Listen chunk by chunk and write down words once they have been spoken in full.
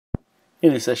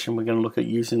In this session we're going to look at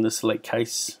using the select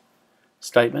case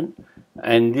statement,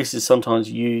 and this is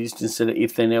sometimes used instead of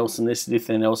if then else and this is if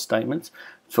then else statements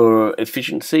for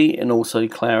efficiency and also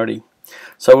clarity.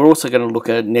 So we're also going to look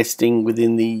at nesting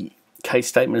within the case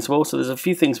statement as well, so there's a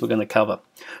few things we're going to cover.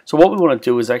 So what we want to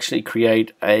do is actually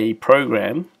create a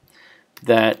program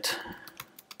that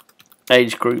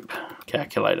age group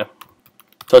calculator.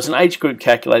 So it's an age group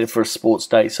calculator for a sports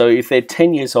day. So if they're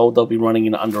 10 years old, they'll be running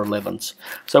in under 11s.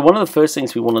 So one of the first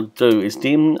things we want to do is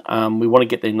dim, we want to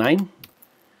get their name.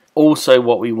 Also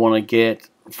what we want to get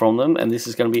from them, and this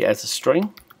is going to be as a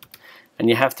string. And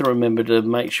you have to remember to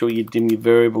make sure you dim your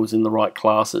variables in the right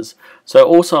classes. So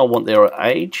also I want their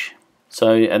age.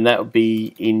 So, and that would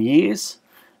be in years.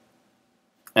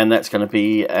 And that's going to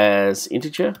be as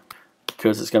integer,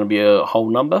 because it's going to be a whole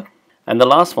number. And the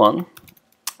last one,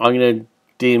 I'm going to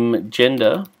dim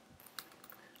gender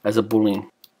as a boolean.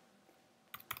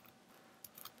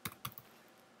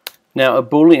 Now a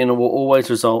boolean will always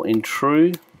result in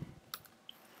true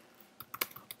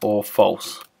or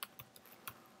false.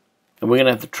 And we're going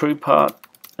to have the true part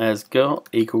as girl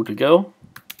equal to girl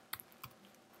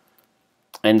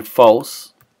and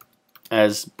false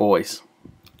as boys.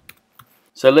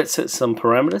 So let's set some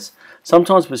parameters.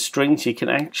 Sometimes with strings you can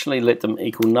actually let them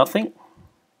equal nothing.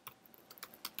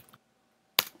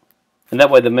 And that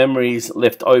way the memory is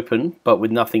left open but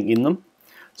with nothing in them.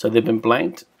 So they've been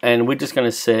blanked. And we're just going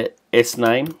to set S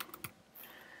name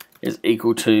is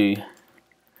equal to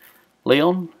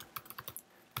Leon.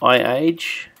 I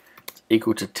age is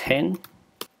equal to 10.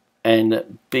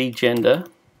 And B gender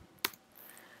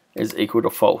is equal to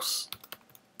false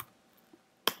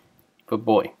for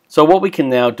boy. So what we can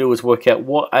now do is work out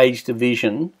what age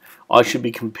division I should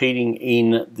be competing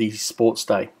in the sports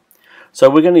day. So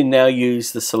we're going to now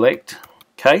use the select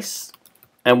case,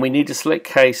 and we need to select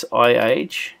case I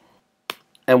age.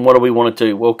 And what do we want to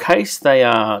do? Well, case they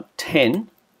are 10,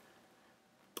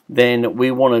 then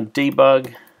we want to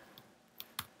debug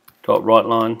dot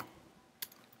writeline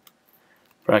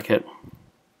bracket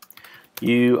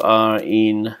you are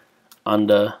in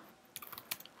under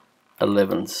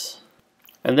 11s,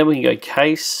 and then we can go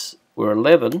case we're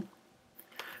 11.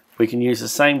 We can use the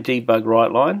same debug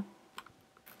writeline,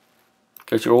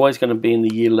 because you're always going to be in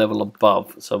the year level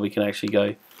above, so we can actually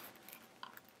go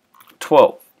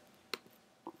 12.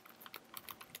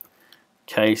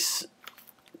 Case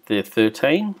they're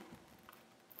 13,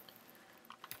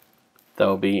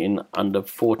 they'll be in under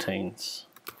 14s.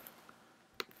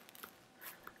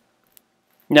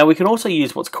 Now we can also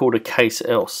use what's called a case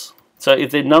else. So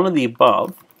if they're none of the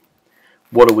above,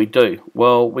 what do we do?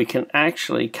 Well, we can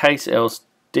actually case else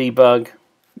debug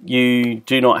you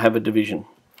do not have a division.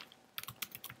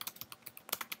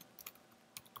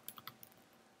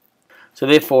 So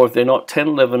therefore, if they're not 10,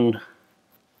 11,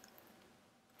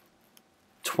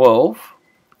 12,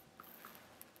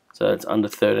 so it's under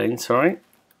 13, sorry,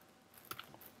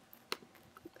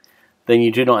 then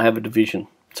you do not have a division.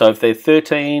 So if they're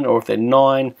 13 or if they're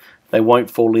 9, they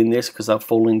won't fall in this because they'll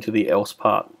fall into the else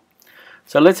part.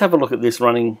 So let's have a look at this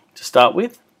running to start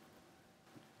with.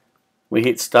 We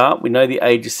hit start. We know the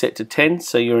age is set to 10,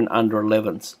 so you're in under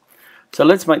 11s. So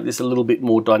let's make this a little bit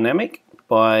more dynamic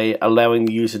by allowing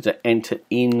the user to enter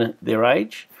in their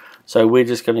age. So we're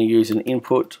just going to use an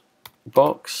input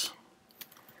box,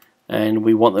 and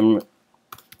we want them to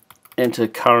enter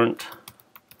current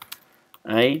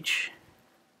age,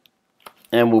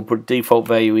 and we'll put default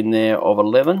value in there of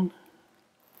 11.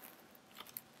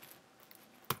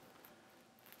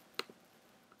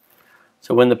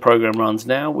 So when the program runs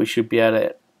now, we should be able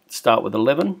to start with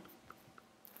 11.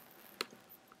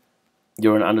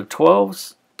 You're in under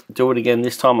 12s. Do it again.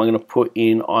 This time I'm going to put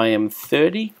in I am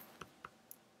 30.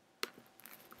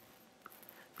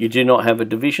 You do not have a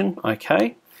division.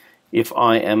 Okay. If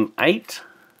I am 8,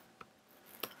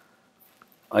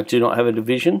 I do not have a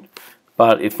division.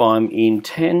 But if I'm in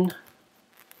 10,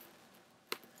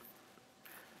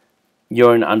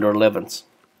 you're in under 11s.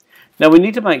 Now we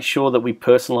need to make sure that we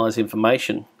personalize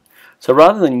information. So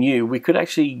rather than you, we could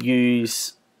actually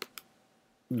use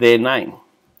their name,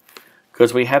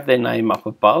 because we have their name up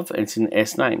above and it's in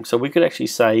S name. So we could actually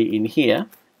say in here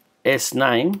S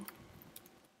name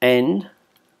and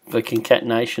for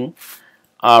concatenation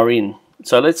are in.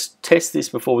 So let's test this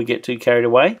before we get too carried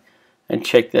away and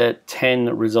check that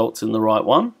 10 results in the right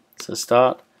one. So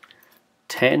start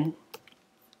 10.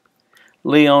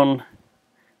 Leon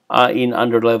are in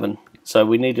under 11. So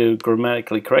we need to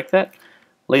grammatically correct that.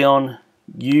 Leon,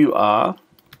 you are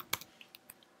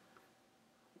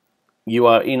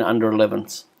in under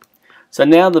 11s. So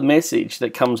now the message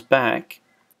that comes back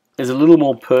is a little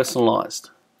more personalized.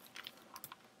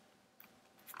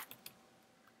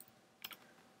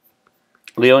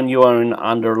 Leon, you are in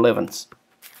under 11s.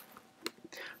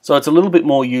 So it's a little bit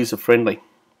more user friendly.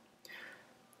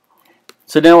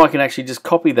 So now I can actually just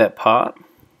copy that part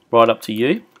right up to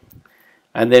you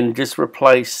and then just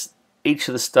replace each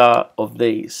of the start of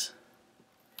these.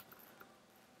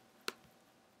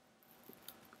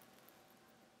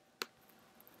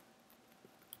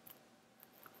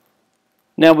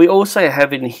 Now we also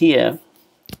have in here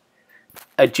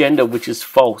a gender which is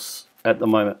false at the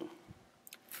moment.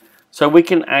 So we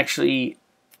can actually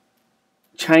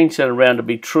change that around to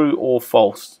be true or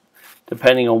false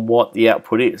depending on what the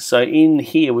output is. So in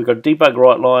here we've got debug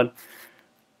write line,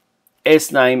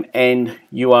 S name, and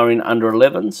you are in under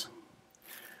 11s.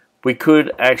 We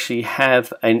could actually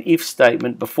have an if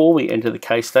statement before we enter the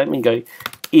case statement. Go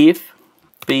if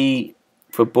B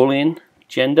for Boolean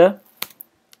gender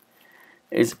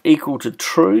is equal to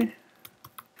true.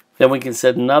 Then we can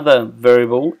set another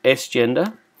variable,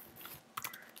 sGender,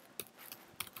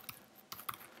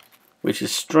 which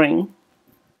is string,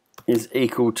 is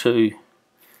equal to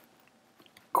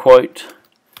quote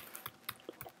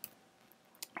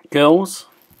girls,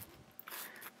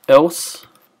 else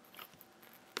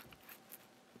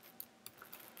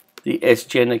the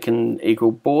sGender can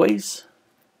equal boys.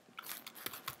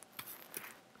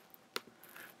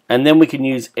 And then we can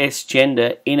use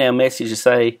sGender in our message to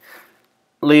say,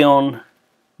 Leon,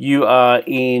 you are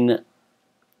in,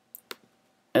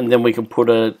 and then we can put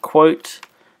a quote,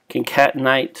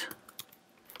 concatenate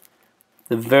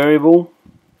the variable,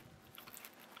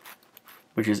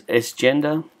 which is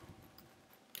sGender,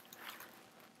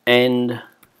 and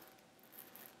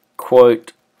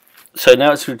quote, so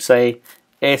now it should say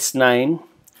S name,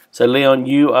 so Leon,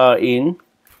 you are in,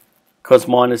 because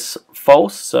mine is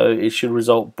false, so it should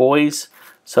result boys.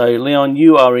 So Leon,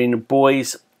 you are in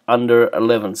boys under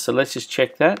 11. So let's just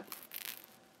check that.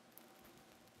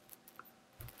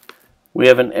 We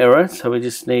have an error, so we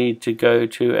just need to go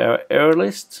to our error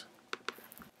list.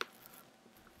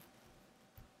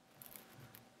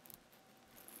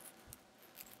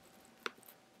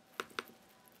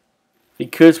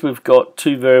 Because we've got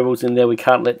two variables in there, we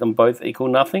can't let them both equal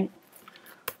nothing.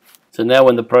 So now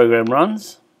when the program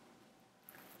runs,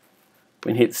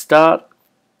 we hit start,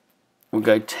 we'll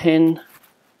go 10.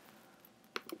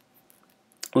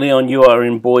 Leon, you are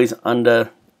in boys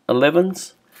under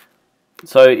 11s.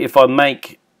 So if I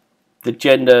make the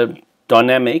gender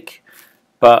dynamic,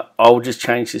 but I'll just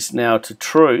change this now to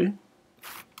true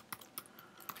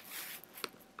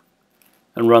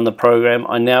and run the program,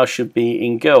 I now should be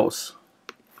in girls.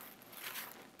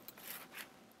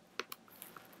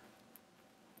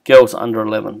 Girls under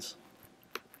 11s.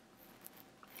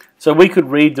 So we could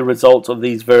read the results of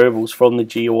these variables from the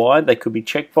GUI. They could be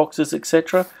checkboxes,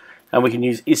 etc. And we can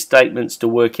use if statements to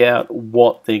work out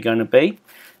what they're going to be.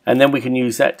 And then we can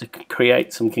use that to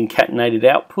create some concatenated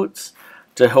outputs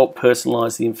to help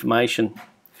personalize the information.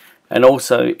 And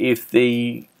also, if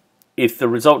the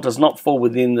result does not fall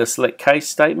within the select case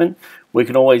statement, we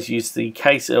can always use the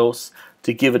case else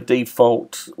to give a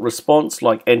default response,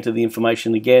 like enter the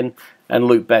information again and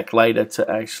loop back later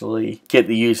to actually get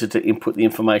the user to input the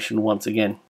information once again.